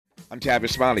I'm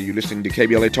Tavis, Smiley. You're listening to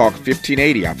KBLA Talk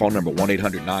 1580. Our phone number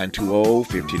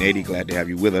 1-800-920-1580. Glad to have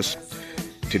you with us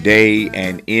today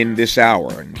and in this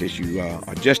hour. In case you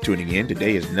are just tuning in,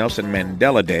 today is Nelson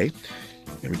Mandela Day.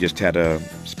 And we just had a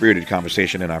spirited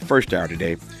conversation in our first hour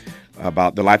today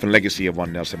about the life and legacy of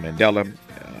one Nelson Mandela.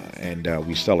 And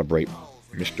we celebrate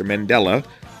Mr. Mandela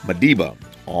Madiba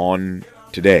on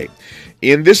today.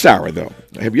 In this hour, though,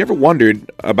 have you ever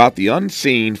wondered about the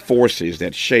unseen forces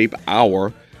that shape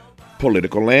our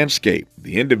political landscape?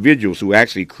 The individuals who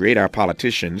actually create our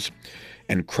politicians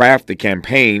and craft the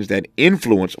campaigns that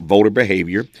influence voter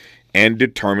behavior and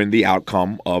determine the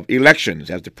outcome of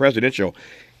elections. As the presidential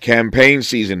campaign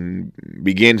season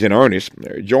begins in earnest,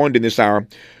 joined in this hour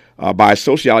by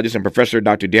sociologist and professor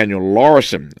Dr. Daniel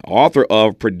Laurison, author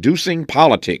of Producing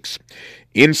Politics: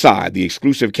 Inside the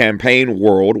Exclusive Campaign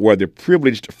World Where the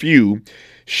Privileged Few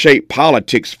Shape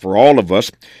Politics for All of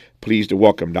Us. Pleased to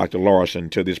welcome Dr. Laurison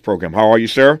to this program. How are you,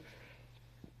 sir?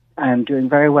 I'm doing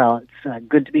very well. It's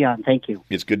good to be on. Thank you.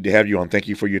 It's good to have you on. Thank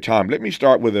you for your time. Let me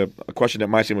start with a question that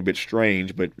might seem a bit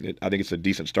strange, but I think it's a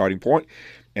decent starting point,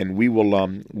 and we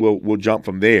will we'll jump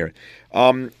from there.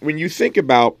 When you think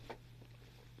about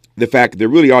the fact that there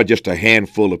really are just a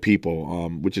handful of people,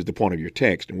 which is the point of your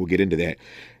text, and we'll get into that,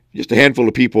 just a handful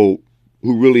of people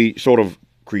who really sort of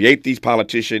create these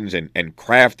politicians and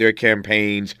craft their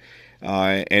campaigns,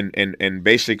 and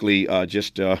basically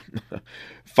just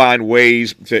find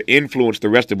ways to influence the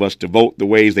rest of us to vote the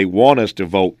ways they want us to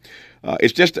vote.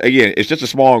 It's just a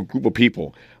small group of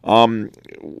people.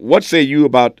 What say you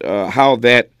about how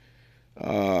that?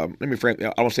 Let me frame.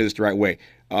 I don't say this the right way.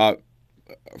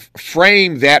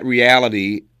 Frame that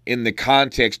reality in the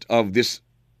context of this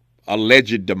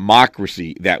alleged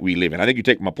democracy that we live in. I think you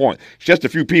take my point. It's just a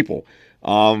few people.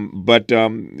 But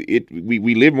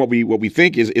we live in what we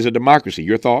think is a democracy.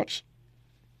 Your thoughts?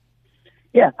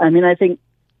 Yeah, I mean, I think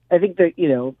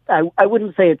that I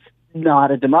wouldn't say it's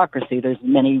not a democracy. There's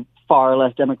many far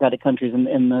less democratic countries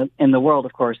in the world,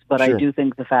 of course. But sure. I do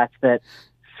think the fact that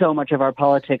so much of our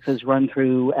politics is run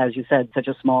through, as you said, such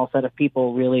a small set of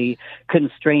people really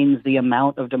constrains the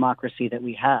amount of democracy that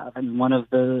we have. And one of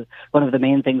the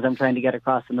main things I'm trying to get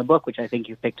across in the book, which I think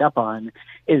you picked up on,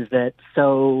 is that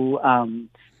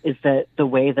the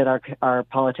way that our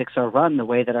politics are run, the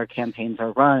way that our campaigns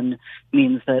are run,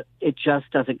 means that it just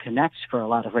doesn't connect for a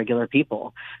lot of regular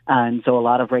people. And so a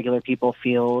lot of regular people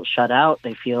feel shut out.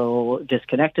 They feel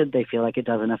disconnected. They feel like it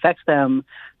doesn't affect them.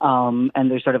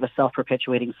 And there's sort of a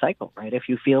self-perpetuating cycle, right? If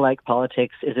you feel like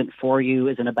politics isn't for you,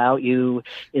 isn't about you,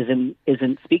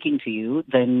 isn't speaking to you,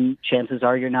 then chances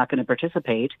are you're not going to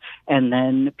participate. And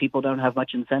then people don't have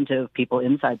much incentive, people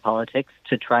inside politics,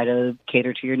 to try to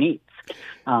cater to your needs.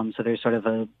 So there's sort of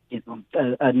a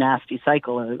nasty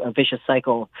cycle, a vicious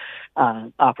cycle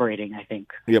operating, I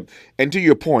think. Yep. And to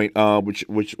your point, which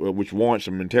warrants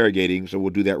some interrogating, so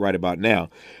we'll do that right about now.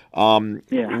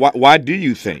 Why do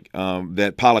you think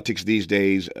that politics these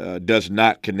days does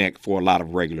not connect for a lot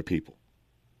of regular people?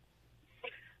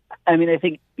 I mean, I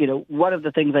think, one of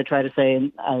the things I try to say,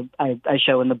 and I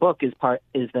show in the book, is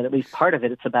that at least part of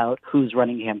it's about who's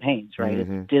running campaigns, right?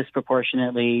 Mm-hmm. It's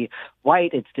disproportionately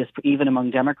white. It's even among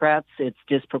Democrats, it's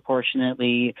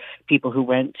disproportionately people who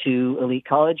went to elite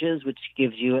colleges, which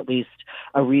gives you at least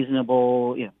a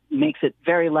reasonable, makes it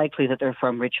very likely that they're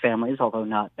from rich families, although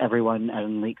not everyone at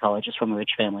an elite college is from a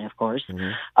rich family, of course.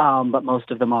 Mm-hmm. But most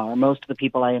of them are. Most of the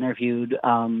people I interviewed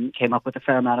came up with a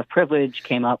fair amount of privilege,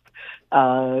 came up,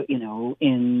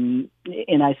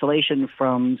 in isolation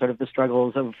from sort of the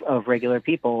struggles of regular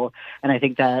people. And I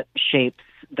think that shapes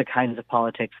the kinds of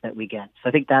politics that we get. So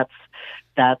I think that's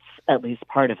at least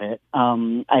part of it.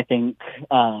 I think,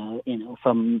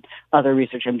 from other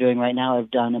research I'm doing right now,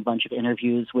 I've done a bunch of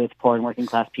interviews with poor and working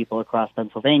class people across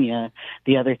Pennsylvania.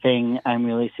 The other thing I'm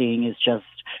really seeing is just,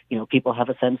 people have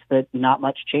a sense that not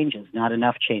much changes, not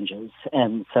enough changes.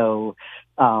 And so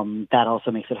that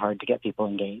also makes it hard to get people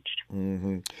engaged.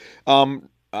 Mm-hmm.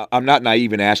 I'm not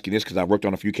naive in asking this because I've worked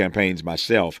on a few campaigns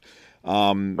myself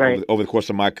over the course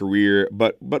of my career.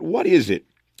 But what is it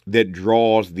that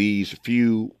draws these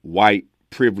few white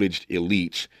privileged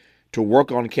elites to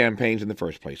work on campaigns in the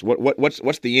first place?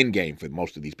 What's the end game for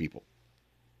most of these people?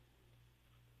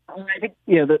 I think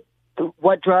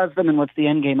what draws them and what's the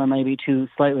end game are maybe two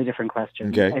slightly different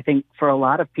questions. Okay. I think for a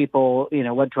lot of people,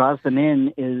 what draws them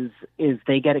in is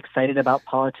they get excited about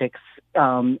politics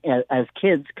as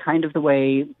kids, kind of the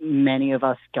way many of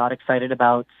us got excited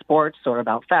about sports or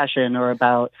about fashion or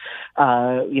about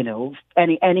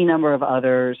any number of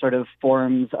other sort of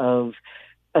forms of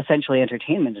essentially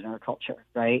entertainment in our culture,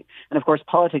 right? And of course,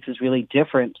 politics is really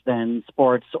different than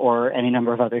sports or any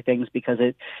number of other things because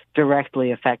it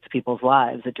directly affects people's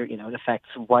lives. It affects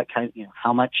what kind,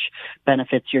 how much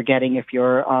benefits you're getting if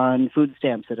you're on food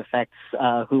stamps. It affects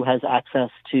who has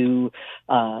access to,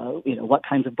 what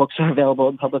kinds of books are available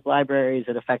in public libraries.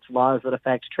 It affects laws that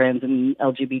affect trans and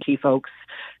LGBT folks.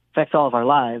 It affects all of our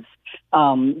lives.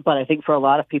 But I think for a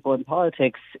lot of people in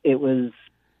politics, it was,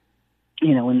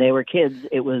 when they were kids,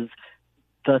 it was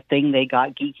the thing they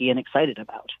got geeky and excited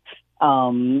about.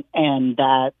 And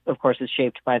that, of course, is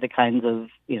shaped by the kinds of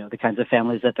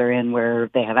families that they're in where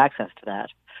they have access to that.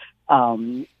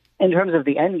 In terms of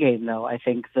the end game, though, I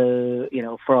think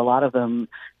for a lot of them,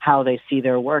 how they see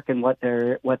their work and what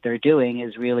they're doing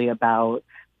is really about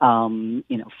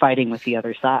fighting with the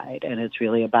other side. And it's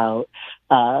really about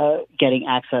getting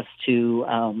access to,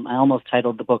 I almost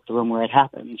titled the book The Room Where It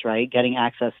Happens, right? Getting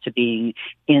access to being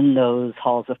in those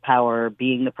halls of power,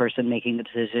 being the person making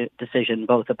the decision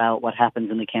both about what happens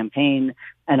in the campaign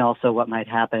and also what might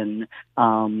happen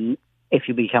if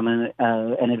you become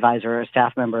an advisor or a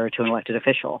staff member to an elected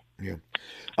official. Yeah.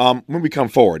 When we come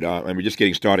forward, and we're just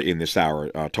getting started in this hour,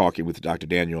 talking with Dr.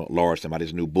 Daniel Laurison about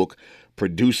his new book,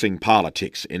 Producing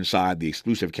Politics Inside the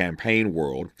Exclusive Campaign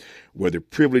World, where the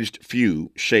privileged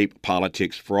few shape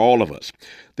politics for all of us.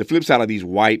 The flip side of these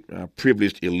white,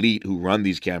 privileged elite who run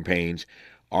these campaigns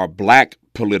are black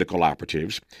political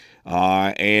operatives.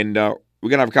 And we're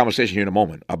going to have a conversation here in a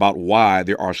moment about why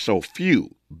there are so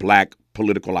few black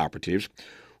political operatives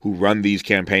who run these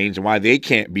campaigns and why they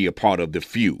can't be a part of the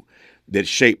few that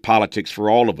shape politics for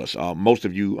all of us. Most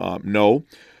of you know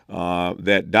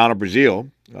that Donna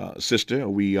Brazile, sister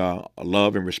we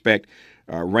love and respect,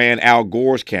 ran Al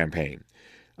Gore's campaign.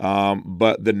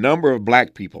 But the number of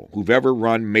black people who've ever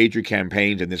run major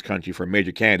campaigns in this country for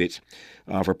major candidates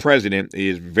for president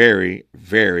is very,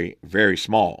 very, very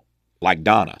small, like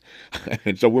Donna.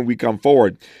 And so when we come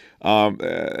forward,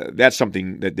 that's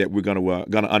something that we're going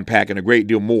to unpack, and a great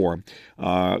deal more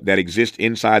that exists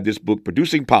inside this book,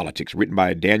 Producing Politics, written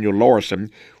by Daniel Laurison,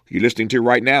 who you're listening to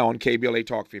right now on KBLA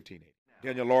Talk 1580.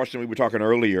 Daniel Laurison, we were talking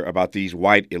earlier about these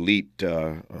white elite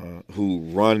who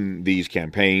run these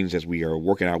campaigns as we are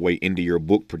working our way into your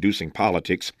book, Producing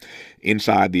Politics,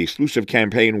 Inside the Exclusive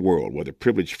Campaign World, where the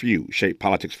privileged few shape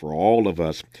politics for all of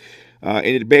us. And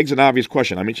it begs an obvious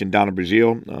question. I mentioned Donna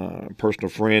Brazile, personal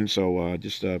friend, so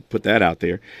just put that out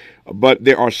there. But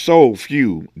there are so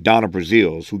few Donna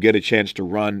Braziles who get a chance to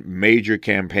run major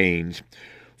campaigns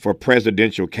for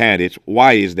presidential candidates.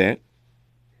 Why is that?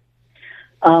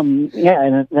 And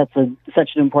that's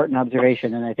such an important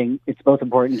observation, and I think it's both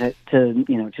important to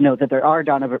note that there are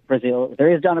Donna Brazile,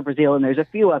 there is Donna Brazile, and there's a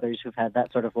few others who've had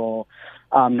that sort of role,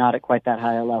 not at quite that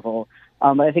high a level.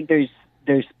 But I think there's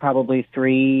probably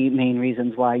three main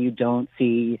reasons why you don't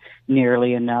see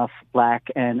nearly enough black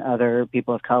and other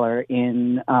people of color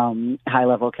in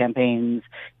high-level campaigns,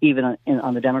 even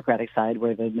on the Democratic side,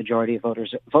 where the majority of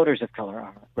voters of color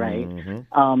are, right?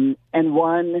 Mm-hmm. And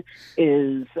one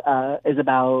is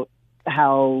about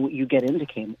how you get into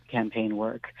campaign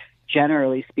work.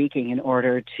 Generally speaking, in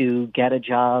order to get a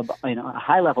job, a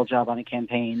high-level job on a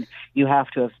campaign, you have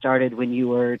to have started when you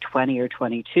were 20 or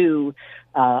 22,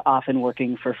 often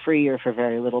working for free or for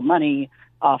very little money,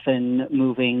 often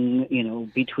moving,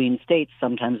 between states,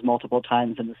 sometimes multiple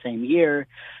times in the same year.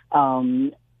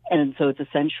 And so it's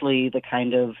essentially the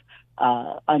kind of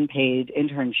unpaid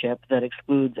internship that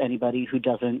excludes anybody who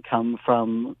doesn't come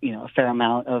from, a fair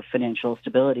amount of financial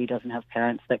stability, doesn't have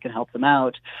parents that can help them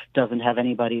out, doesn't have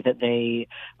anybody that they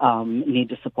need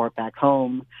to support back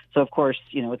home. So, of course,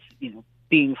 it's,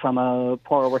 being from a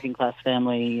poor working class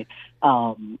family,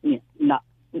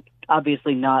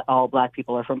 obviously not all black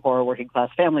people are from poor working class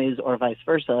families or vice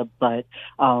versa, but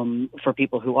for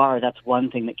people who are, that's one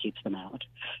thing that keeps them out.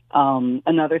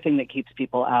 Another thing that keeps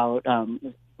people out,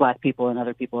 black people and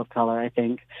other people of color, I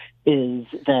think, is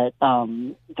that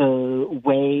the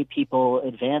way people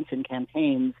advance in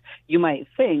campaigns, you might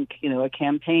think, a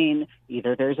campaign,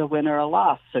 either there's a win or a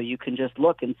loss, so you can just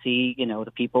look and see,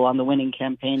 the people on the winning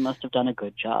campaign must have done a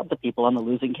good job, the people on the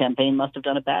losing campaign must have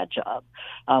done a bad job.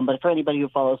 But for anybody who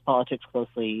follows politics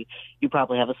closely, you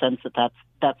probably have a sense that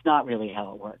that's not really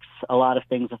how it works. A lot of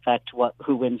things affect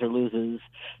who wins or loses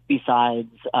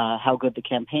besides how good the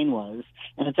campaign was.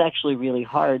 And it's actually really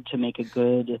hard to make a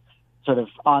good sort of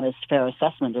honest, fair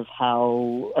assessment of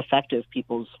how effective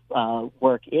people's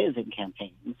work is in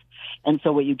campaigns. And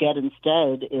so what you get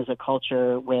instead is a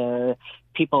culture where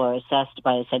people are assessed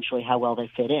by essentially how well they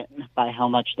fit in, by how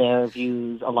much their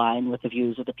views align with the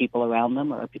views of the people around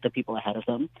them or the people ahead of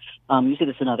them. You see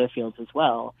this in other fields as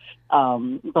well.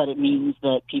 But it means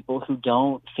that people who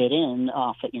don't fit in,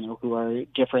 often, who are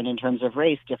different in terms of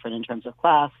race, different in terms of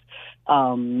class,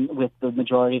 with the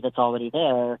majority that's already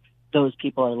there, those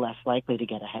people are less likely to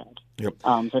get ahead. Yep.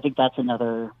 So I think that's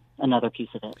another piece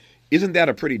of it. Isn't that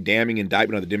a pretty damning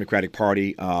indictment of the Democratic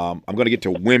Party? I'm going to get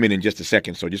to women in just a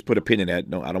second, so just put a pin in that.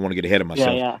 No, I don't want to get ahead of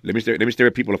myself. Yeah. Let me stare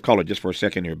at people of color just for a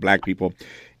second here, black people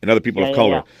and other people of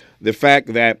color. The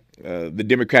fact that the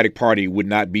Democratic Party would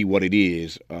not be what it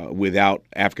is without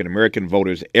African-American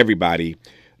voters, everybody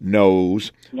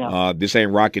knows, this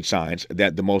ain't rocket science,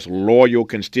 that the most loyal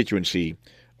constituency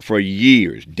for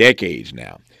years, decades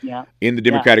now, in the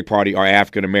Democratic Party are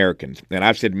African Americans. And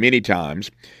I've said many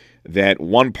times that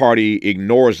one party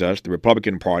ignores us, the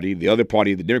Republican Party, the other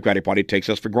party, the Democratic Party, takes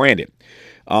us for granted.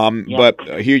 But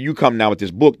here you come now with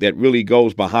this book that really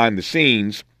goes behind the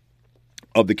scenes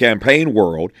of the campaign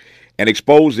world and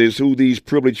exposes who these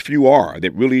privileged few are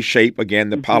that really shape, again,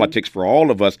 the politics for all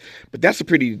of us. But that's a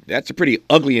pretty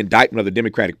ugly indictment of the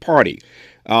Democratic Party.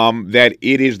 That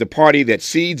it is the party that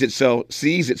sees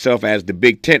itself as the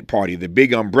big tent party, the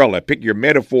big umbrella, pick your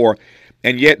metaphor,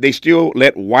 and yet they still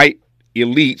let white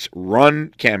elites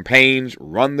run campaigns,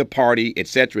 run the party, et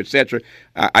cetera, et cetera.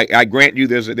 I grant you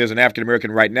there's an African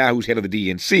American right now who's head of the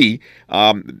DNC.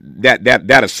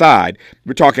 That aside,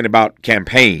 we're talking about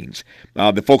campaigns,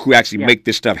 the folk who actually make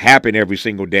this stuff happen every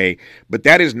single day. But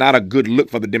that is not a good look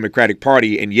for the Democratic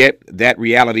Party, and yet that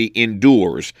reality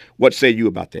endures. What say you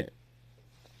about that?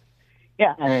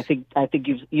 Yeah, and I think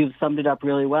you've summed it up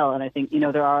really well. And I think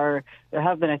there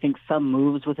have been, I think, some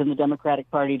moves within the Democratic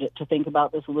Party to think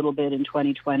about this a little bit in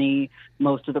 2020.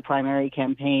 Most of the primary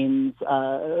campaigns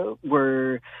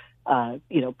were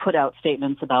put out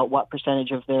statements about what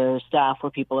percentage of their staff were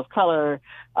people of color.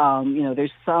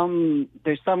 There's some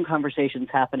conversations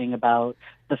happening about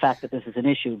the fact that this is an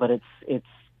issue, but it's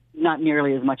not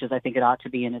nearly as much as I think it ought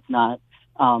to be, and it's not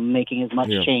making as much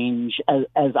change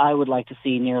as I would like to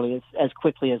see nearly as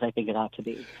quickly as I think it ought to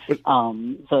be.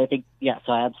 So I think,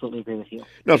 so I absolutely agree with you.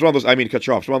 No, it's one of those. I mean, to cut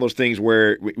you off. It's one of those things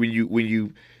where if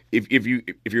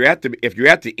you're at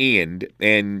the end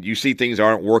and you see things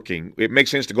aren't working, it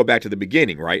makes sense to go back to the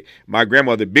beginning, right? My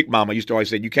grandmother, Big Mama, used to always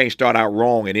say, "You can't start out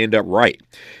wrong and end up right."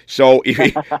 So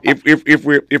if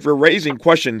we're raising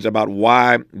questions about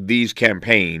why these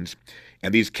campaigns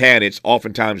and these candidates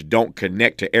oftentimes don't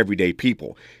connect to everyday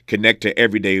people, connect to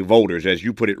everyday voters, as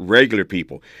you put it, regular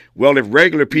people. Well, if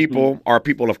regular people are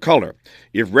people of color,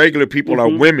 if regular people are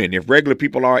women, if regular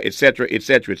people are et cetera, et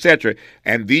cetera, et cetera,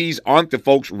 and these aren't the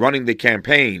folks running the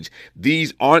campaigns,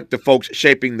 these aren't the folks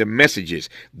shaping the messages,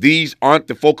 these aren't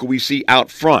the folk who we see out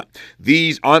front,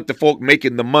 these aren't the folk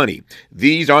making the money,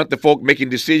 these aren't the folk making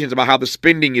decisions about how the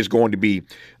spending is going to be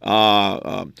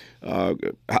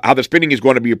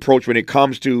approached when it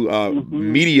comes to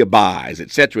media buys,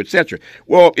 et cetera, et cetera.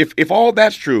 Well, if all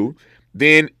that's true,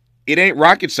 then it ain't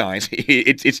rocket science.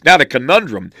 It's not a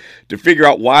conundrum to figure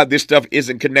out why this stuff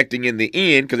isn't connecting in the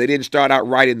end, because they didn't start out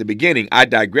right in the beginning. I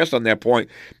digress on that point.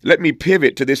 Let me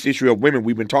pivot to this issue of women.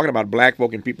 We've been talking about black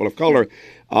folk and people of color,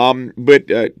 but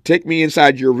take me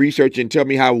inside your research and tell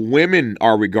me how women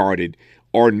are regarded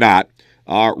or not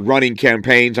running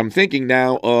campaigns. I'm thinking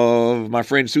now of my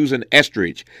friend Susan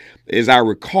Estridge. As I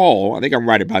recall, I think I'm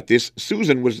right about this,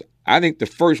 Susan was, I think, the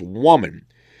first woman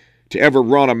to ever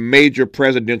run a major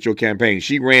presidential campaign.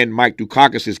 She ran Mike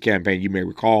Dukakis's campaign, you may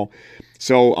recall.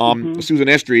 So Susan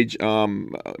Estridge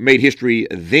made history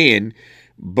then,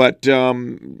 but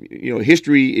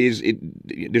history is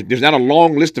there's not a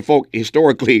long list of folk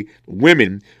historically,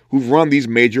 women who've run these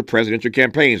major presidential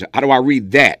campaigns. How do I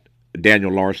read that,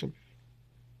 Daniel Laurison?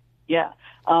 Yeah.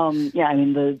 I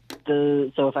mean,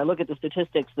 so if I look at the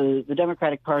statistics, the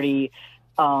Democratic Party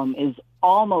is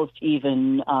almost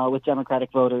even with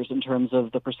Democratic voters in terms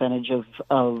of the percentage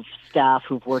of staff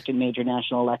who've worked in major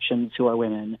national elections who are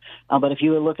women. But if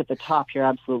you look at the top, you're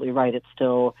absolutely right. It's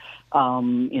still, a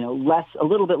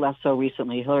little bit less so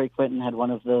recently. Hillary Clinton had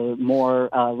one of the more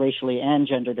racially and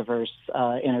gender diverse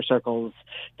inner circles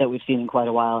that we've seen in quite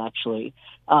a while, actually.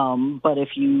 But if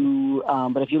you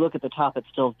look at the top, it's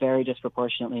still very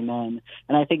disproportionately men,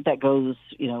 and I think that goes,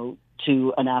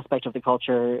 to an aspect of the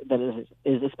culture that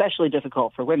is especially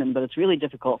difficult for women, but it's really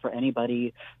difficult for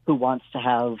anybody who wants to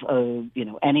have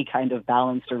any kind of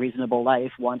balanced or reasonable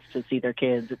life, wants to see their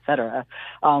kids, etc.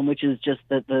 Which is just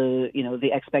that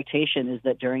the expectation is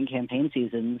that during campaign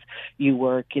seasons you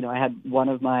work. I had one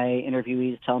of my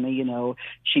interviewees tell me,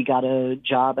 she got a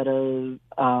job at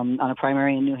on a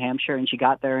primary in New Hampshire, and she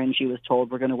got there and she was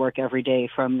told we're going to work every day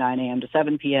from 9 a.m. to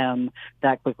 7 p.m.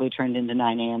 That quickly turned into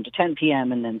 9 a.m. to 10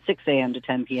 p.m. and then 6 a.m. to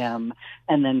 10 p.m.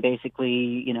 and then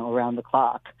basically, around the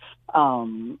clock.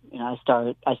 I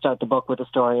start the book with a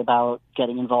story about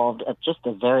getting involved at just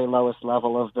the very lowest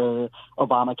level of the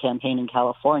Obama campaign in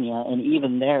California, and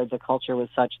even there, the culture was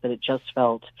such that it just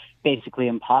felt basically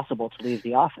impossible to leave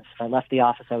the office. If I left the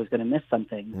office, I was going to miss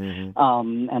something,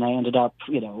 and I ended up,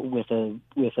 with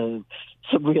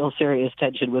some real serious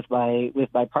tension with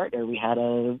my partner. We had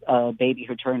a baby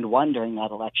who turned 1 during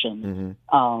that election,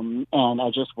 and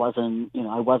I just wasn't,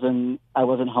 I wasn't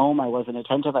home, I wasn't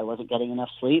attentive, I wasn't getting enough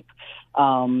sleep.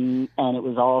 And it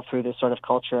was all through this sort of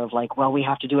culture of like, well, we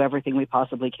have to do everything we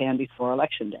possibly can before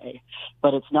Election Day.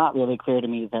 But it's not really clear to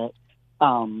me that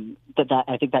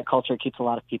I think that culture keeps a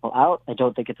lot of people out. I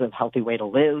don't think it's a healthy way to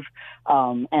live.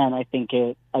 And I think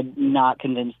I'm not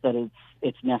convinced that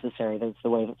it's necessary, that it's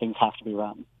the way that things have to be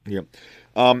run. Yeah.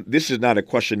 This is not a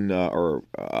question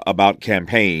about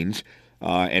campaigns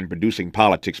and producing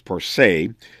politics per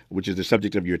se, which is the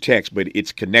subject of your text, but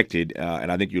it's connected,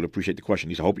 and I think you'll appreciate the question. At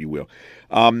least I hope you will.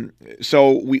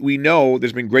 So we know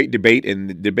there's been great debate, and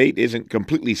the debate isn't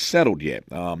completely settled yet.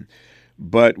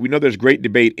 But we know there's great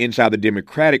debate inside the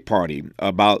Democratic Party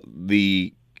about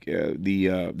the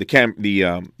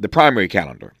primary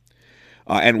calendar.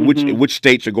 And which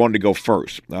states are going to go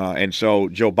first. And so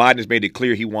Joe Biden has made it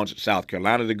clear he wants South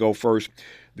Carolina to go first.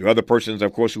 There are other persons,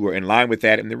 of course, who are in line with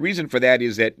that. And the reason for that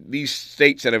is that these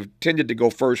states that have tended to go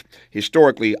first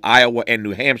historically, Iowa and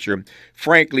New Hampshire,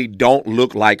 frankly, don't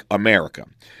look like America.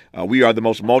 We are the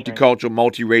most multicultural,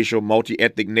 multiracial,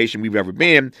 multi-ethnic nation we've ever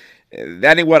been.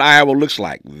 That ain't what Iowa looks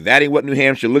like. That ain't what New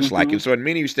Hampshire looks like. And so in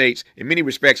many states, in many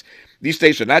respects, these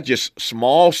states are not just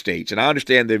small states. And I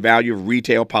understand the value of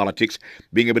retail politics,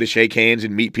 being able to shake hands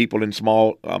and meet people in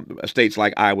small states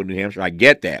like Iowa and New Hampshire. I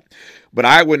get that. But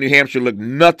Iowa and New Hampshire look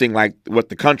nothing like what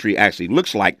the country actually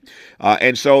looks like.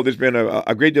 And so there's been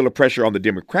a great deal of pressure on the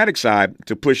Democratic side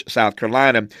to push South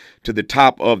Carolina to the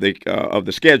top of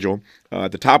the schedule,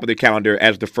 at the top of the calendar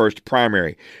as the first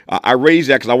primary. I raise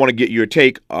that because I want to get your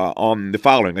take on the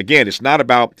following. Again, it's not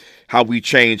about how we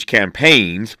change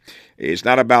campaigns. It's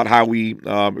not about how we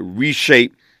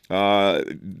reshape,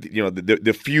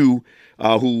 the few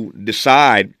who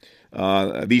decide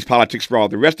these politics for all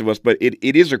the rest of us. But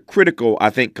it is a critical, I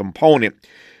think, component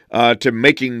to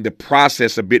making the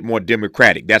process a bit more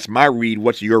democratic. That's my read.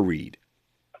 What's your read?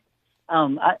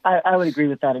 I would agree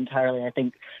with that entirely. I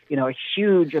think, a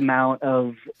huge amount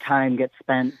of time gets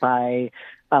spent by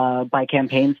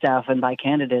campaign staff and by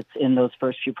candidates in those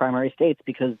first few primary states,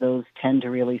 because those tend to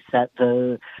really set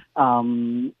the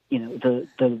tone,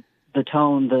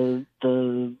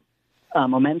 the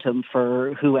momentum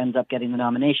for who ends up getting the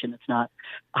nomination. It's not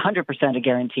 100% a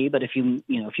guarantee, but if you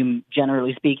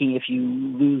generally speaking, if you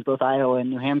lose both Iowa and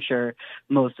New Hampshire,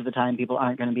 most of the time people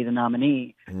aren't going to be the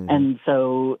nominee. And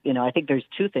so, I think there's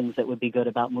two things that would be good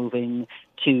about moving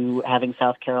to having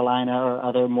South Carolina or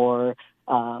other more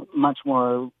much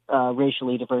more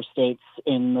racially diverse states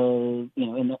in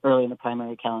the early in the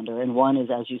primary calendar. And one is,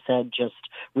 as you said, just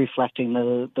reflecting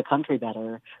the country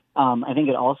better. I think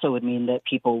it also would mean that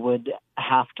people would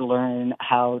have to learn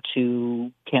how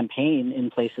to campaign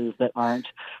in places that aren't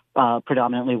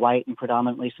predominantly white and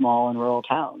predominantly small and rural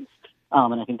towns.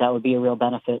 And I think that would be a real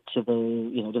benefit to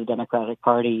the Democratic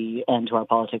Party and to our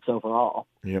politics overall.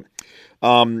 Yep.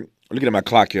 Looking at my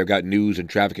clock here, I've got news and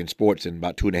traffic and sports in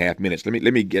about 2.5 minutes.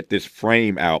 Let me get this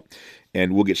frame out,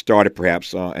 and we'll get started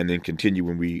perhaps, and then continue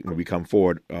when we come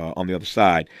forward on the other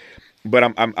side. But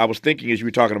I was thinking, as you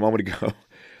were talking a moment ago,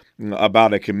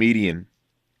 about a comedian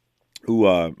who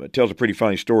tells a pretty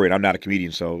funny story. And I'm not a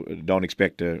comedian, so don't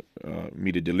expect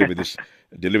me to deliver this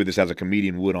as a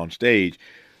comedian would on stage.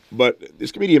 But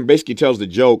this comedian basically tells the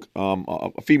joke,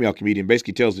 a female comedian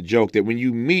basically tells the joke that when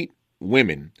you meet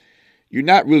women, you're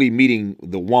not really meeting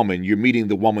the woman, you're meeting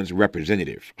the woman's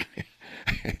representative.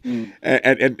 And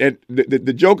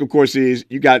the joke, of course, is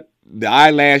you got the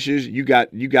eyelashes, you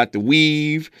got the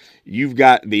weave, you've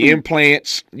got the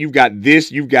implants, you've got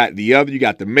this, you've got the other, you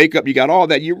got the makeup, you got all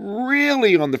that. You're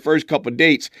really on the first couple of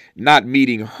dates not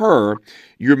meeting her,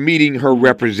 you're meeting her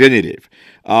representative.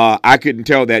 I couldn't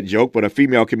tell that joke, but a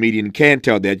female comedian can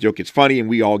tell that joke. It's funny, and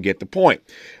we all get the point.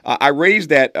 I raised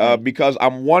that because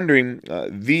I'm wondering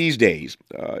these days,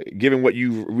 given what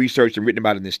you've researched and written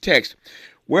about in this text,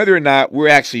 whether or not we're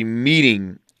actually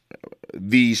meeting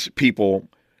these people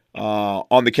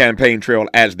on the campaign trail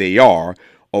as they are,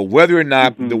 or whether or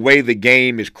not the way the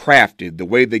game is crafted, the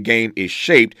way the game is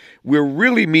shaped, we're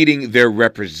really meeting their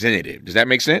representative. Does that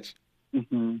make sense?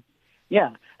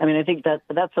 Yeah. I mean, I think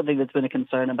that's something that's been a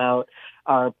concern about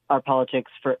our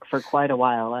politics for quite a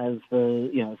while, as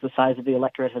the size of the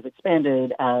electorate has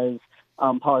expanded, as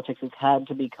politics has had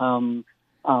to become,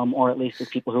 or at least as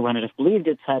people who run it have believed,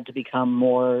 it's had to become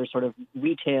more sort of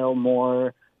retail,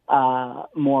 more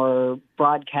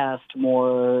broadcast,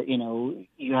 more,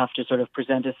 you have to sort of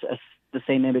present the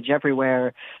same image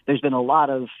everywhere. There's been a lot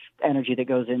of energy that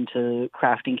goes into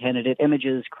crafting candidate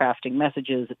images, crafting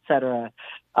messages, etc.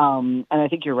 And I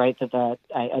think you're right that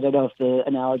I don't know if the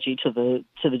analogy to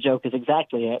the joke is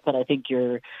exactly it, but I think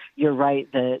you're right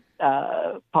that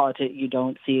you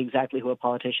don't see exactly who a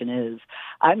politician is.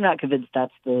 I'm not convinced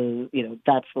that's the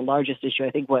largest issue.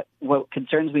 I think what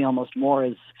concerns me almost more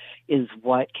is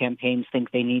what campaigns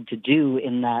think they need to do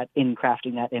in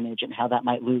crafting that image, and how that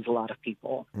might lose a lot of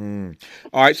people.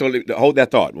 All right, so hold that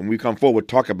thought. When we come forward,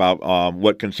 talk about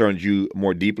what concerns you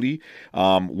more deeply,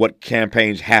 what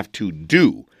campaigns have to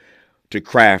do to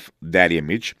craft that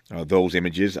image, those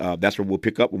images. That's what we'll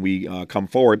pick up when we come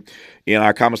forward in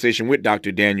our conversation with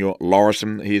Dr. Daniel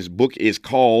Laurison. His book is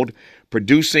called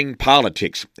Producing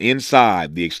Politics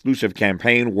Inside the Exclusive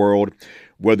Campaign World,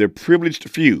 where the privileged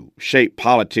few shape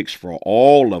politics for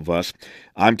all of us.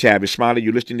 I'm Tavis Smiley.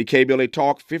 You're listening to KBLA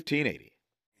Talk 1580.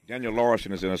 Daniel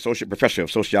Laurison is an associate professor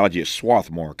of sociology at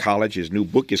Swarthmore College. His new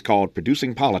book is called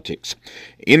Producing Politics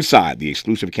Inside the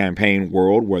Exclusive Campaign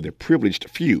World, where the privileged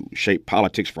few shape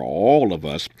politics for all of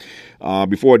us.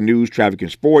 Before news, traffic,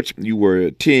 and sports, you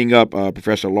were teeing up,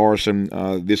 Professor Laurison,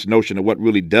 this notion of what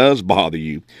really does bother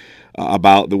you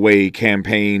about the way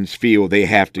campaigns feel they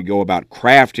have to go about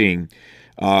crafting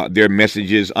their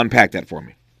messages. Unpack that for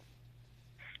me.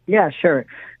 Yeah, sure.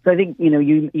 So I think,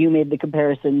 you made the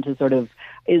comparison to sort of,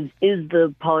 is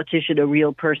the politician a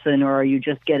real person, or are you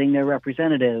just getting their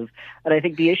representative? And I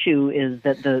think the issue is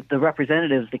that the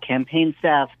representatives, the campaign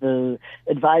staff, the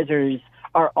advisors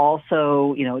are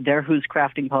also, they're who's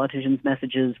crafting politicians'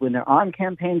 messages when they're on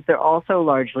campaigns. They're also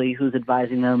largely who's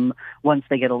advising them once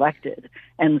they get elected.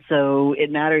 And so it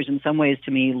matters in some ways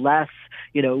to me less,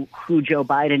 who Joe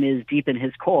Biden is deep in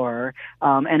his core.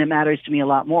 And it matters to me a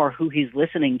lot more who he's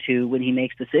listening to when he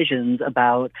makes decisions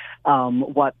about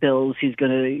what bills he's going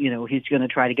to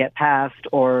try to get passed,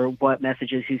 or what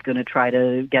messages he's going to try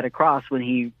to get across when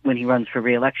he runs for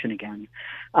re-election again.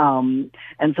 And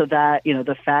so that,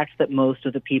 the fact that most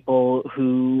of the people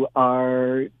who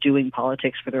are doing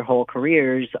politics for their whole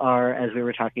careers are, as we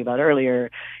were talking about earlier,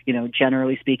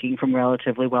 generally speaking, from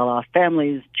relatively well-off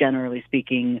families, generally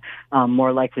speaking,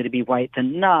 more likely to be white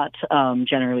than not,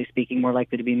 generally speaking, more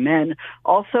likely to be men,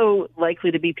 also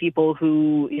likely to be people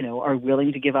who, are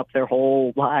willing to give up their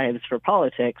whole lives for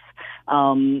politics.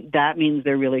 That means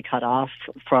they're really cut off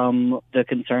from the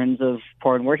concerns of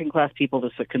poor and working class people,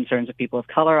 the concerns of people of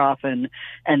color often,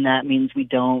 and that means we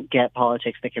don't get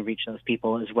politics that can reach those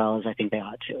people as well as I think they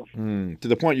ought to. To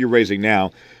the point you're raising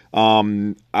now,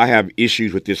 I have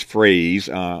issues with this phrase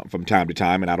from time to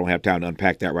time, and I don't have time to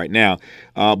unpack that right now.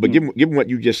 But given what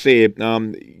you just said,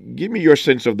 give me your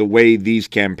sense of the way these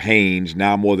campaigns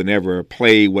now more than ever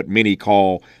play what many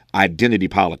call identity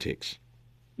politics.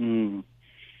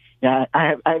 Yeah,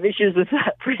 I have issues with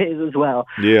that phrase as well.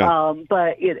 Yeah.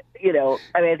 But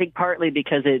I think partly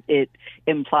because it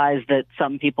implies that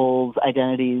some people's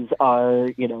identities are,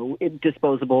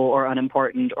 disposable or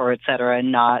unimportant or et cetera,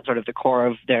 and not sort of the core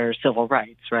of their civil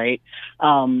rights, right?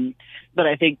 But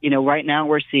I think, right now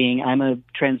we're seeing, I'm a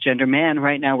transgender man,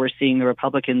 right now we're seeing the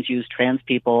Republicans use trans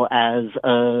people as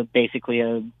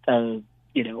basically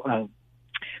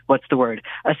what's the word?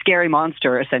 A scary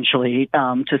monster, essentially,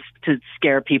 to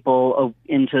scare people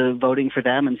into voting for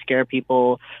them and scare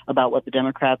people about what the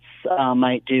Democrats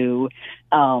might do.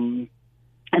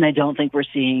 And I don't think we're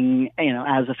seeing,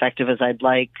 as effective as I'd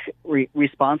like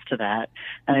response to that.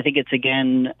 And I think it's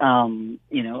again, and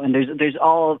there's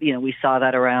all, we saw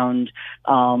that around,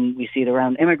 we see it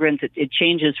around immigrants. It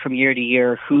changes from year to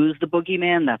year. Who's the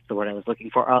boogeyman? That's the word I was looking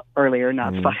for earlier,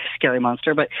 not scary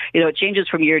monster. But, it changes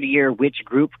from year to year which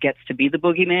group gets to be the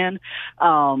boogeyman.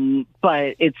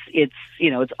 But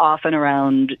it's often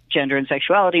around gender and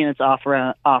sexuality, and it's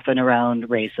often around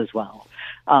race as well.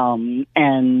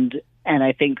 And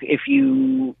I think if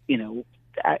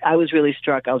I was really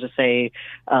struck, I'll say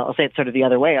it sort of the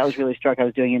other way. I was really struck. I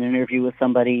was doing an interview with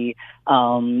somebody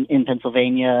in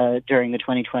Pennsylvania during the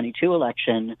 2022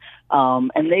 election,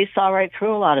 and they saw right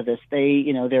through a lot of this.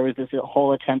 There was this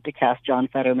whole attempt to cast John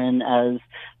Fetterman as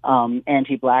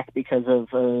anti-black because of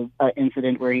an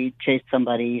incident where he chased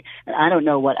somebody. And I don't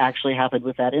know what actually happened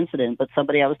with that incident, but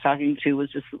somebody I was talking to was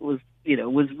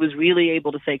really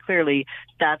able to say clearly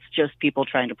that's just people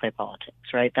trying to play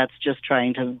politics, right? That's just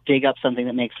trying to dig up something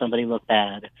that makes somebody look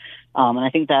bad. And I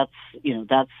think that's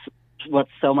what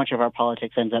so much of our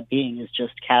politics ends up being, is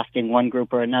just casting one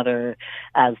group or another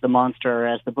as the monster or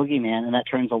as the boogeyman, and that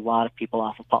turns a lot of people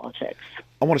off of politics.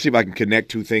 I want to see if I can connect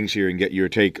two things here and get your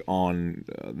take on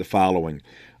the following.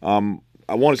 I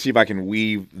want to see if I can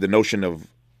weave the notion of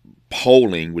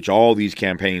polling, which all these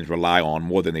campaigns rely on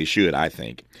more than they should, I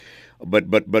think, but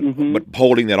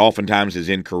polling that oftentimes is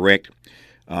incorrect.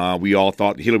 We all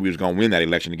thought Hillary was going to win that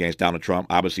election against Donald Trump.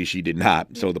 Obviously, she did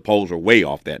not. So the polls were way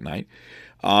off that night.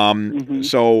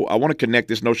 So I want to connect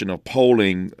this notion of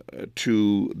polling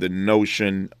to the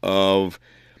notion of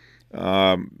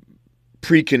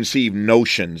preconceived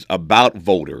notions about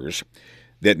voters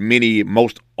that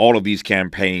most all of these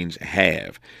campaigns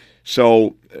have.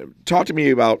 So talk to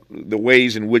me about the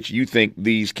ways in which you think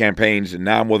these campaigns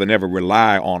now more than ever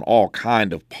rely on all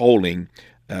kind of polling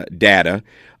data,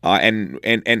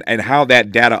 and how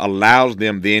that data allows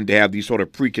them then to have these sort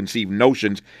of preconceived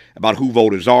notions about who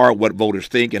voters are, what voters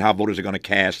think, and how voters are going to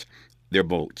cast their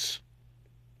votes.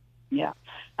 Yeah,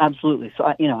 absolutely. So,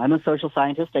 I'm a social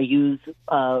scientist. I use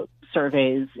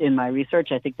surveys in my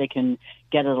research. I think they can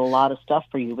get at a lot of stuff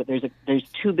for you, but there's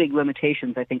two big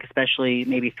limitations, I think, especially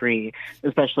maybe three,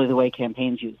 especially the way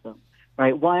campaigns use them.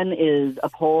 Right? One is a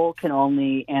poll can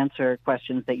only answer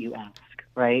questions that you ask.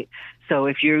 Right. So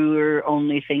if you're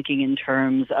only thinking in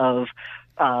terms of,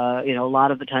 a lot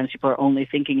of the times people are only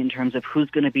thinking in terms of who's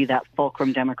going to be that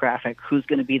fulcrum demographic, who's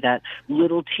going to be that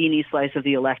little teeny slice of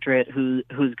the electorate who's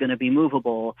going to be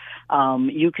movable.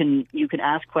 You can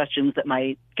ask questions that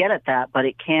might get at that, but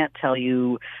it can't tell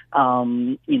you,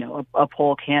 a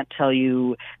poll can't tell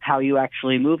you how you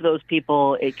actually move those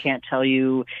people. It can't tell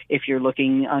you if you're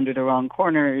looking under the wrong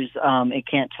corners. It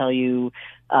can't tell you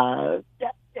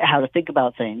how to think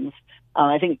about things.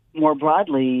 I think more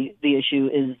broadly, the issue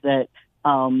is that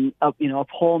a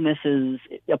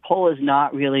poll is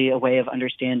not really a way of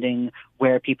understanding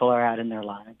where people are at in their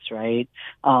lives, right?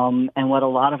 And what a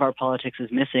lot of our politics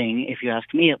is missing, if you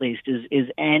ask me at least, is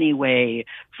any way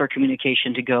for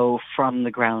communication to go from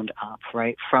the ground up,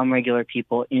 right? From regular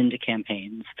people into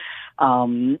campaigns.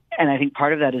 And I think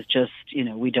part of that is just,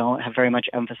 we don't have very much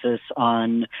emphasis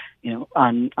on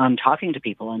talking to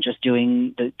people, on just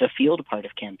doing the field part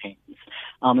of campaigns.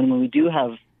 And when we do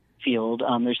have field,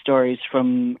 there's stories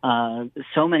from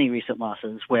so many recent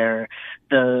losses where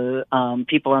the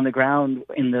people on the ground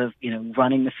in the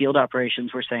running the field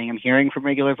operations were saying, I'm hearing from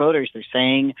regular voters. They're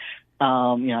saying,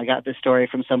 I got this story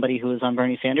from somebody who was on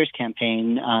Bernie Sanders'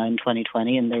 campaign in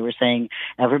 2020, and they were saying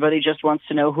everybody just wants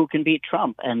to know who can beat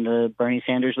Trump, and the Bernie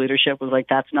Sanders leadership was like,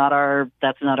 that's not our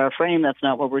frame, that's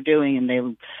not what we're doing, and they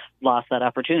lost that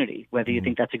opportunity. Whether you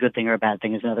think that's a good thing or a bad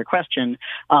thing is another question.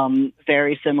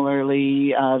 Very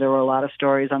similarly, there were a lot of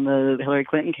stories on the Hillary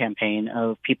Clinton campaign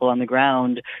of people on the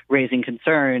ground raising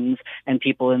concerns, and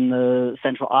people in the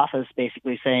central office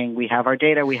basically saying, we have our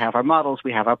data, we have our models,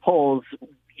 we have our polls.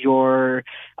 Your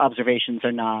observations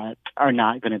are not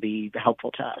going to be helpful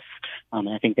to us. And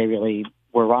I think they really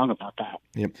were wrong about that.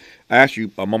 Yeah. I asked you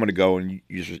a moment ago, and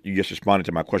you just responded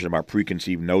to my question about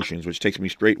preconceived notions, which takes me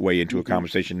straightway into a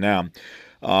conversation now.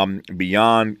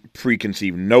 Beyond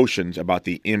preconceived notions about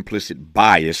the implicit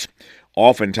bias,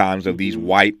 oftentimes of these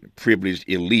white privileged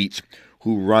elites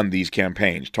who run these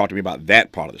campaigns. Talk to me about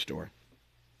that part of the story.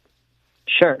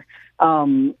 Sure.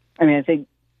 I think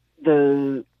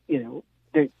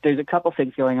there's a couple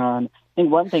things going on. I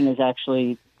think one thing is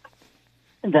actually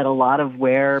that a lot of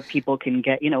where people can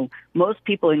get, most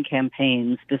people in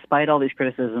campaigns, despite all these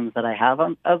criticisms that I have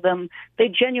of them, they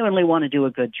genuinely want to do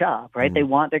a good job, right? They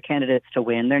want their candidates to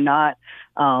win. They're not,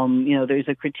 there's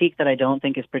a critique that I don't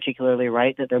think is particularly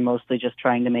right, that they're mostly just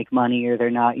trying to make money, or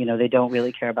they're not, they don't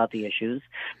really care about the issues.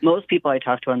 Most people I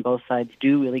talk to on both sides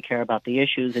do really care about the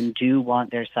issues and do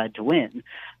want their side to win.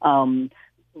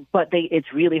 But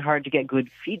it's really hard to get good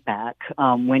feedback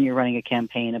when you're running a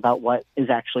campaign about what is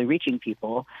actually reaching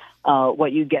people.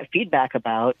 What you get feedback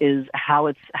about is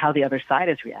how the other side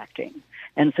is reacting.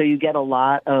 And so you get a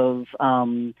lot of,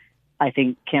 I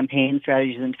think, campaign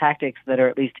strategies and tactics that are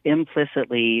at least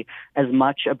implicitly as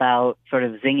much about sort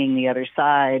of zinging the other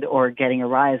side or getting a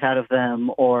rise out of them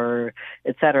or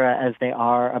et cetera as they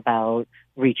are about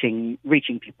reaching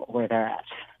people where they're at.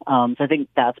 So I think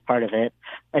that's part of it.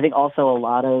 I think also a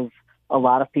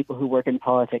lot of people who work in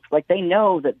politics, like, they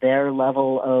know that their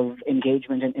level of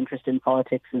engagement and interest in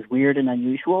politics is weird and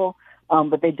unusual,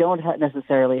 but they don't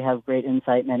necessarily have great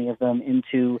insight, many of them,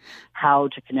 into how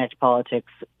to connect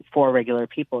politics for regular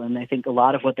people. And I think a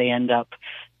lot of what they end up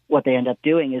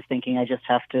doing is thinking,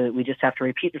 we just have to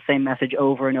repeat the same message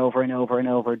over and over and over and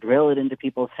over, drill it into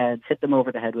people's heads, hit them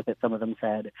over the head with it, some of them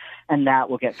said, and that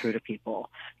will get through to people.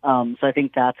 So I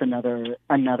think that's another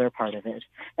part of it.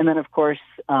 And then, of course,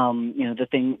 the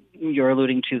thing you're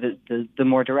alluding to, the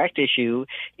more direct issue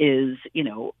is,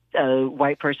 a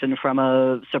white person from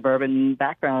a suburban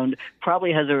background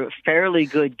probably has a fairly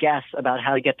good guess about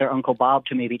how to get their Uncle Bob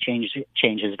to maybe change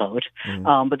his vote.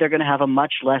 But they're going to have a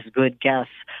much less good guess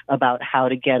about how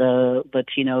to get a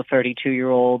Latino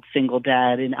 32-year-old single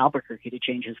dad in Albuquerque to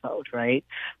change his vote, right?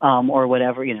 Or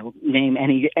whatever, name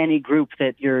any group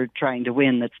that you're trying to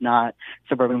win that's not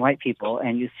suburban white people,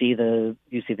 and you see the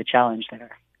challenge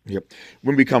there. Yep.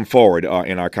 When we come forward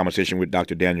in our conversation with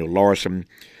Dr. Daniel Laurison,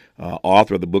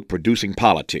 author of the book Producing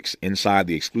Politics, Inside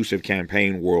the Exclusive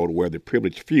Campaign World Where the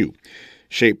Privileged Few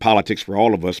Shape Politics for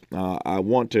All of Us, I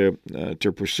want to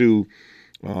pursue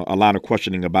a line of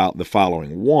questioning about the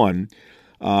following. One,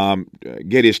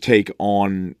 get his take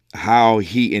on how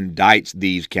he indicts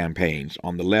these campaigns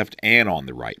on the left and on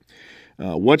the right.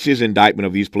 What's his indictment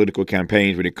of these political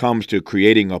campaigns when it comes to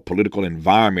creating a political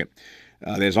environment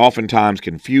that's oftentimes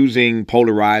confusing,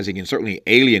 polarizing, and certainly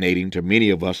alienating to many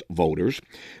of us voters?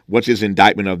 What's his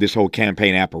indictment of this whole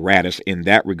campaign apparatus in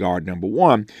that regard, number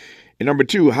one? And number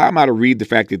two, how am I to read the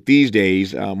fact that these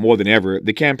days, more than ever,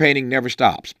 the campaigning never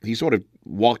stops? He sort of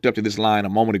walked up to this line a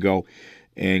moment ago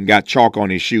and got chalk on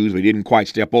his shoes, but he didn't quite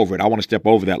step over it. I want to step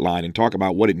over that line and talk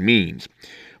about what it means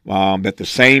that the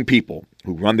same people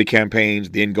who run the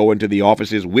campaigns then go into the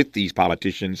offices with these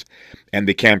politicians, and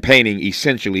the campaigning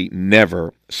essentially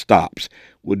never stops.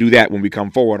 We'll do that when we come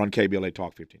forward on KBLA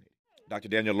Talk 1580. Dr.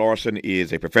 Daniel Laurison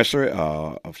is a professor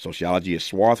of sociology at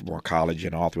Swarthmore College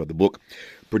and author of the book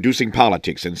Producing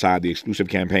Politics Inside the Exclusive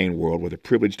Campaign World Where the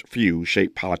Privileged Few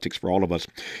Shape Politics for All of Us.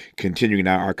 Continuing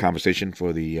now our conversation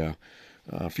for the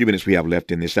few minutes we have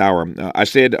left in this hour. I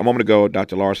said a moment ago,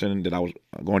 Dr. Laurison, that I was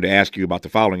going to ask you about the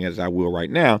following, as I will right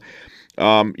now.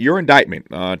 Your indictment,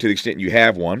 to the extent you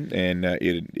have one, and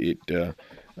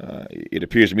it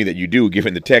appears to me that you do,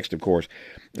 given the text, of course,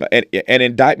 an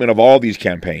indictment of all these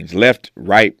campaigns, left,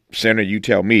 right, center, you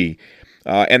tell me,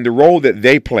 and the role that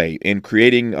they play in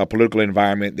creating a political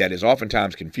environment that is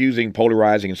oftentimes confusing,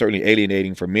 polarizing, and certainly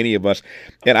alienating for many of us.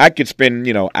 And I could spend,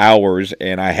 hours,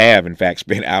 and I have, in fact,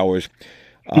 spent hours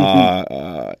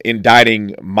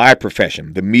indicting my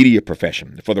profession, the media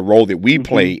profession, for the role that we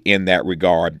play in that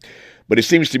regard. But it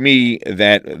seems to me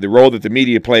that the role that the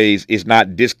media plays is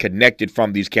not disconnected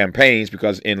from these campaigns,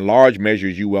 because in large measure,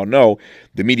 as you well know,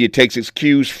 the media takes its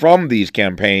cues from these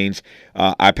campaigns.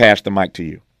 I pass the mic to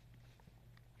you.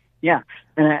 Yeah.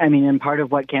 And part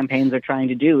of what campaigns are trying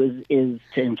to do is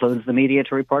to influence the media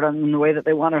to report on in the way that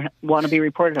they want to be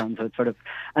reported on. So it's sort of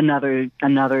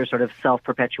another sort of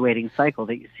self-perpetuating cycle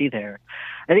that you see there.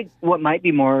 I think what might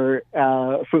be more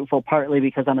fruitful, partly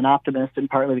because I'm an optimist and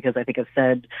partly because I think I've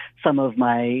said some of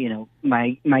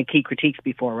my key critiques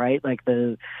before, right? Like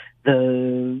the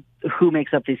who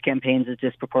makes up these campaigns is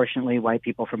disproportionately white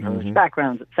people from privileged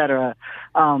backgrounds, et cetera.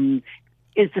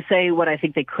 Is to say what I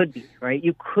think they could be, right?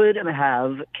 You could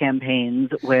have campaigns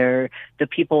where the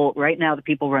people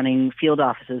running field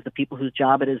offices, the people whose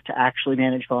job it is to actually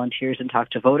manage volunteers and talk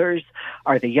to voters,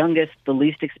 are the youngest, the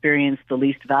least experienced, the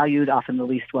least valued, often the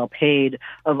least well paid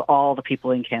of all the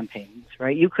people in campaigns,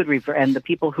 right? You could and the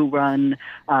people who run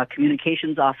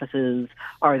communications offices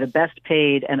are the best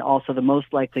paid and also the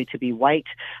most likely to be white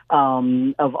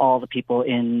of all the people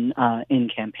in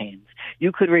campaigns.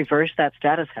 You could reverse that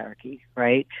status hierarchy, right?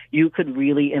 right? You could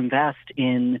really invest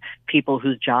in people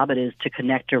whose job it is to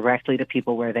connect directly to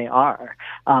people where they are,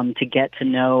 to get to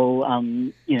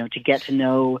know, to get to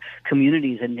know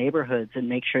communities and neighborhoods and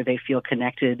make sure they feel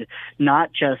connected,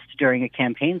 not just during a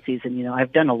campaign season.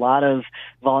 I've done a lot of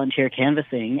volunteer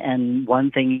canvassing, and one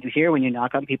thing you hear when you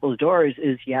knock on people's doors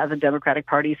is, yeah, the Democratic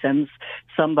Party sends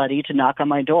somebody to knock on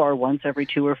my door once every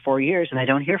 2 or 4 years, and I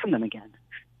don't hear from them again.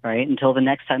 Right, until the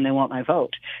next time they want my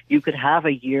vote. You could have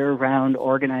a year-round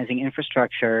organizing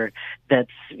infrastructure that's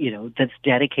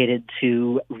dedicated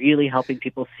to really helping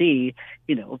people see,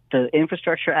 the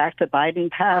Infrastructure Act that Biden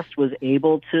passed was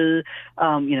able to,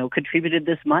 contributed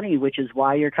this money, which is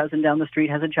why your cousin down the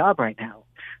street has a job right now.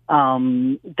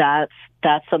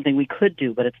 That's something we could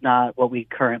do, but it's not what we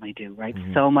currently do, right?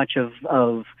 Mm-hmm. So much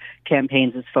of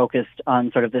campaigns is focused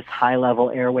on sort of this high-level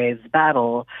airwaves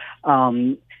battle.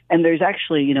 And there's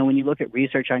actually, when you look at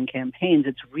research on campaigns,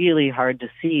 it's really hard to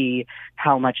see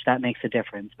how much that makes a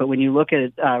difference. But when you look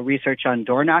at research on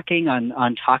door knocking,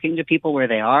 on talking to people where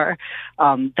they are,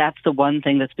 that's the one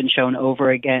thing that's been shown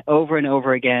over and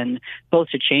over again, both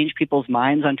to change people's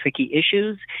minds on tricky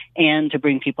issues and to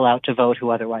bring people out to vote who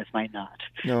otherwise might not.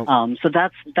 No. So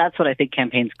that's what I think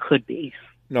campaigns could be.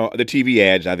 No, the TV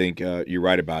ads, I think you're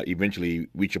right about, eventually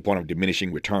reach a point of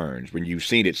diminishing returns when you've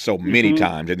seen it so many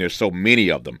times and there's so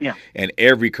many of them. Yeah. And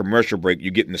every commercial break,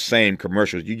 you're getting the same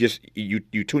commercials. You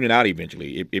tune it out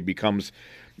eventually. It becomes,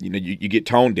 you get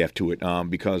tone deaf to it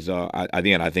because,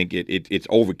 I think it's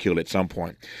overkill at some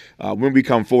point. When we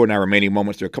come forward in our remaining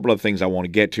moments, there are a couple of things I want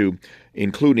to get to,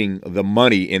 including the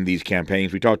money in these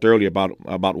campaigns. We talked earlier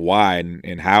about why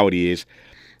and how it is.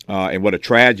 And what a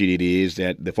tragedy it is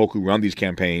that the folk who run these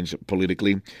campaigns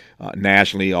politically,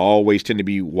 nationally, always tend to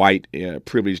be white,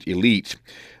 privileged elites.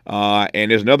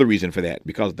 And there's another reason for that,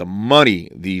 because the money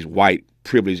these white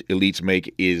privileged elites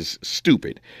make is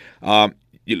stupid.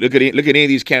 You look at any of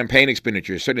these campaign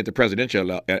expenditures, certainly at the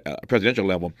presidential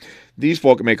level. These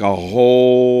folk make a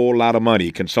whole lot of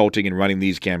money consulting and running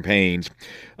these campaigns,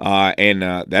 and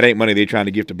that ain't money they're trying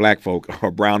to give to black folk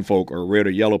or brown folk or red or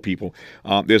yellow people.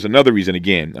 There's another reason,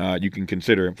 again, you can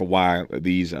consider for why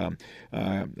these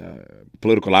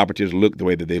political operatives look the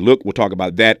way that they look. We'll talk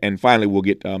about that, and finally we'll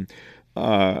get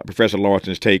Professor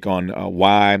Laurison's take on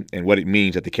why and what it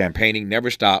means that the campaigning never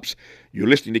stops. You're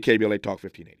listening to KBLA Talk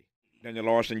 1580. Daniel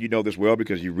Laurison, you know this well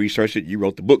because you researched it. You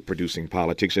wrote the book, Producing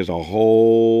Politics. There's a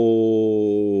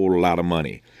whole lot of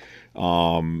money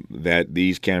that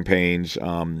these campaigns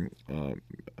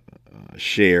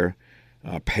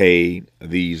pay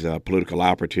these political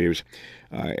operatives.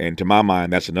 And to my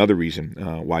mind, that's another reason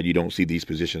why you don't see these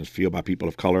positions filled by people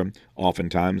of color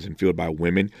oftentimes and filled by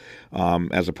women.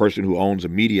 As a person who owns a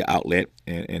media outlet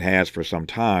and has for some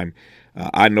time,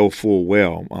 I know full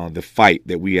well the fight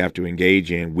that we have to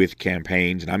engage in with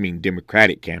campaigns, and I mean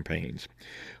Democratic campaigns,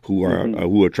 who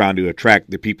are trying to attract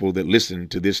the people that listen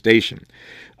to this station.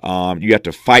 You have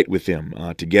to fight with them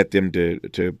to get them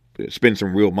to spend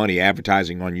some real money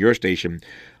advertising on your station,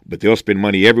 but they'll spend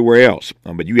money everywhere else.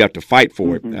 But you have to fight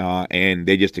for it, and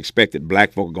they just expect that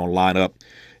black folk are going to line up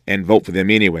and vote for them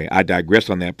anyway. I digress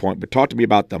on that point, but talk to me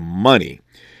about the money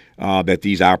that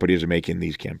these operatives are making in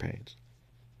these campaigns.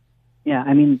 Yeah,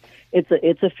 I mean,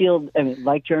 it's a field, I mean,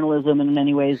 like journalism, and in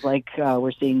many ways, like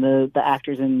we're seeing the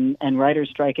actors and writers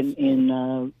strike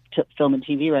in film and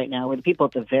TV right now, where the people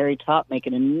at the very top make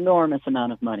an enormous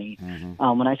amount of money.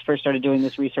 When I first started doing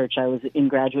this research, I was in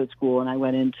graduate school, and I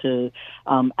went into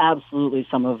absolutely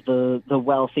some of the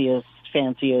wealthiest,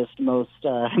 fanciest, most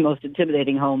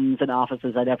intimidating homes and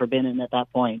offices I'd ever been in at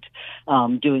that point,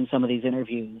 doing some of these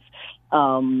interviews.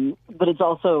 But it's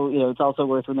also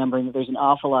worth remembering that there's an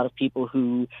awful lot of people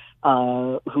who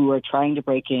are trying to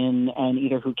break in and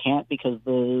either who can't because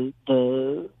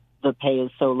the pay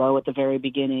is so low at the very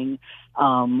beginning,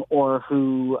 or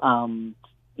who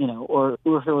or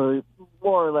who are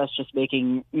more or less just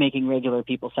making regular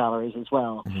people salaries as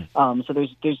well. So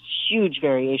there's huge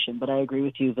variation, but I agree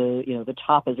with you. The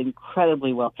top is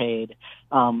incredibly well paid,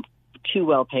 too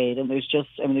well paid, and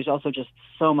there's also just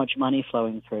so much money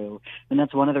flowing through, and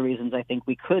that's one of the reasons I think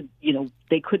we could,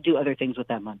 they could do other things with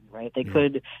that money, right? They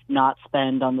could not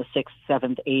spend on the 6th,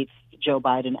 7th, 8th Joe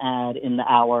Biden ad in the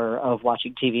hour of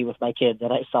watching TV with my kid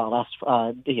that I saw last,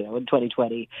 in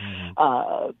 2020,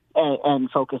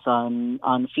 and focus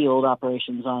on field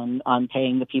operations, on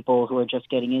paying the people who are just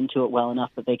getting into it well enough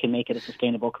that they can make it a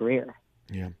sustainable career.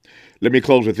 Yeah. Let me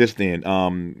close with this then.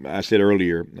 I said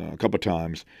earlier a couple of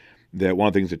times that one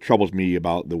of the things that troubles me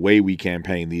about the way we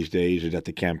campaign these days is that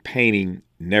the campaigning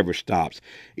never stops.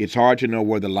 It's hard to know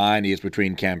where the line is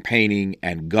between campaigning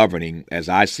and governing as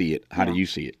I see it. How do you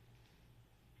see it?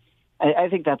 I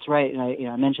think that's right, and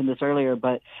I mentioned this earlier,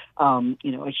 but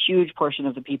a huge portion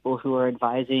of the people who are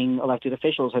advising elected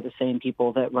officials are the same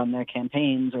people that run their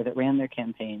campaigns or that ran their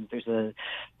campaigns. There's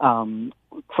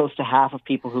close to half of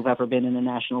people who've ever been in a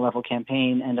national level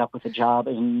campaign end up with a job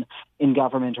in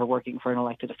government or working for an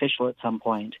elected official at some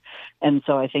point. And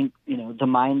so I think the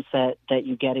mindset that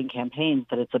you get in campaigns,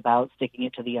 that it's about sticking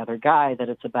it to the other guy, that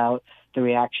it's about the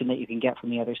reaction that you can get from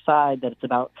the other side, that it's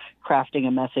about crafting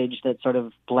a message that's sort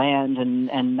of bland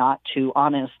and not too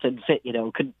honest and fit,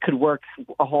 could work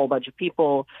a whole bunch of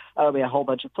people, a whole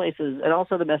bunch of places. And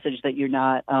also the message that you're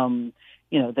not,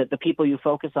 that the people you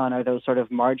focus on are those sort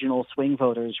of marginal swing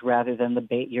voters rather than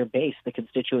your base, the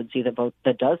constituency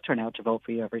that does turn out to vote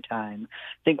for you every time.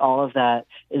 I think all of that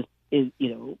is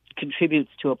contributes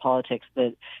to a politics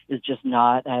that is just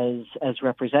not as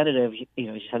representative.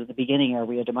 You said at the beginning, are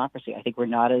we a democracy? I think we're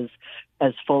not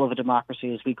as full of a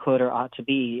democracy as we could or ought to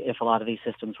be if a lot of these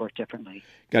systems work differently.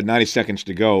 Got 90 seconds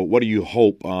to go. What do you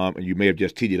hope, you may have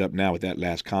just teed it up now with that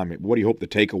last comment, what do you hope the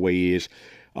takeaway is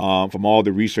from all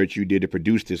the research you did to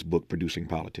produce this book, Producing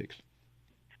Politics?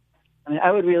 I mean,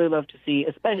 I would really love to see,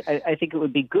 especially, I think it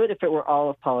would be good if it were all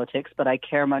of politics, but I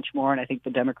care much more, and I think the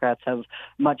Democrats have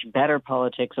much better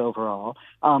politics overall.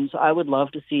 So I would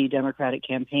love to see Democratic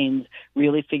campaigns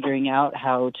really figuring out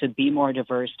how to be more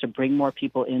diverse, to bring more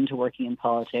people into working in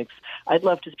politics. I'd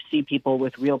love to see people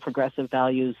with real progressive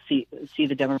values see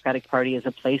the Democratic Party as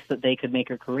a place that they could make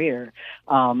a career,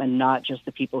 and not just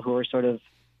the people who are sort of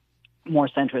more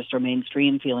centrist or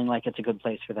mainstream feeling like it's a good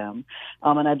place for them.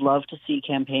 And I'd love to see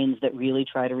campaigns that really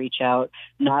try to reach out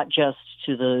not just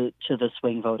to the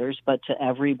swing voters, but to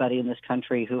everybody in this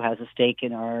country who has a stake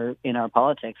in our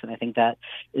politics. And I think that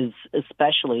is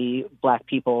especially Black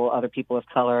people, other people of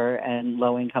color, and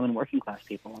low-income and working-class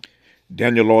people.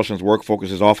 Daniel Laurison's work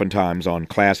focuses oftentimes on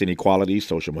class inequality,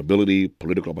 social mobility,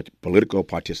 political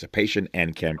participation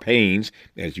and campaigns,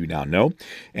 as you now know,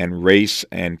 and race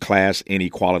and class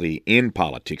inequality in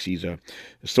politics. He's an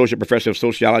associate professor of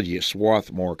sociology at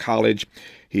Swarthmore College.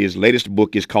 His latest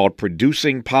book is called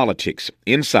Producing Politics: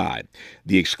 Inside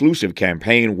the Exclusive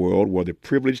Campaign World Where the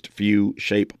Privileged Few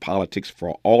Shape Politics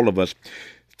for All of Us.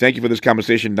 Thank you for this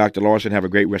conversation, Dr. Laurison. Have a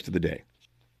great rest of the day.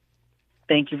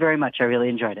 Thank you very much. I really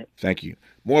enjoyed it. Thank you.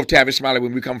 More of Tavis Smiley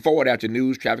when we come forward after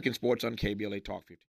news, traffic, and sports on KBLA Talk 15.